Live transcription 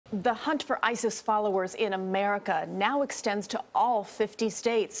The hunt for ISIS followers in America now extends to all 50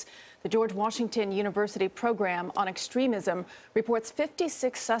 states. The George Washington University program on extremism reports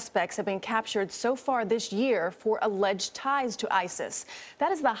 56 suspects have been captured so far this year for alleged ties to ISIS.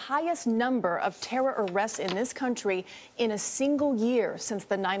 That is the highest number of terror arrests in this country in a single year since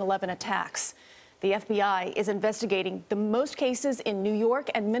the 9/11 attacks. The FBI is investigating the most cases in New York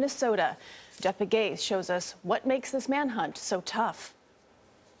and Minnesota. Jeff Pegues shows us what makes this manhunt so tough.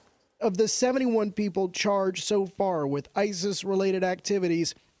 Of the 71 people charged so far with ISIS-related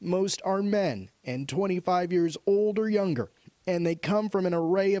activities, most are men and 25 years old or younger, and they come from an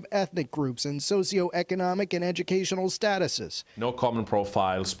array of ethnic groups and socioeconomic and educational statuses. No common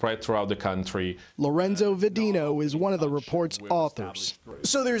profile spread throughout the country. Lorenzo Vidino is one of the report's authors.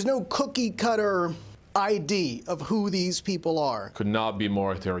 So there's no cookie-cutter ID of who these people are. Could not be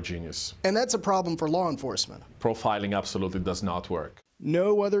more heterogeneous. And that's a problem for law enforcement. Profiling absolutely does not work.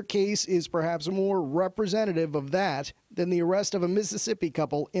 No other case is perhaps more representative of that than the arrest of a Mississippi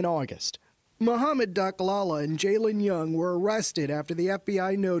couple in August. Mohammed Daklala and Jalen Young were arrested after the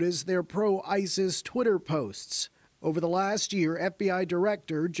FBI noticed their pro-ISIS Twitter posts. Over the last year, FBI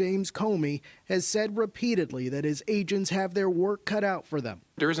Director James Comey has said repeatedly that his agents have their work cut out for them.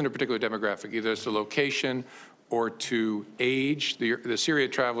 There isn't a particular demographic, either as to location or to age. The Syria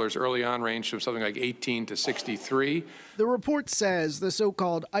travelers early on ranged from something like 18 to 63. The report says the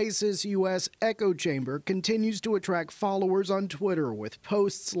so-called ISIS U.S. echo chamber continues to attract followers on Twitter with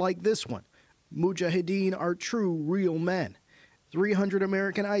posts like this one. Mujahideen are true, real men. 300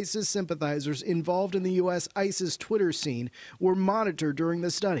 American ISIS sympathizers involved in the U.S. ISIS Twitter scene were monitored during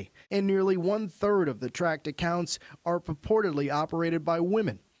the study, and nearly one-third of the tracked accounts are purportedly operated by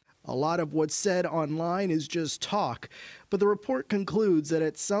women. A lot of what's said online is just talk, but the report concludes that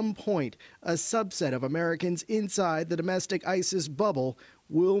at some point, a subset of Americans inside the domestic ISIS bubble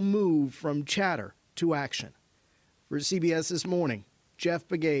will move from chatter to action. For CBS This Morning, Jeff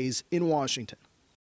Pegues in Washington.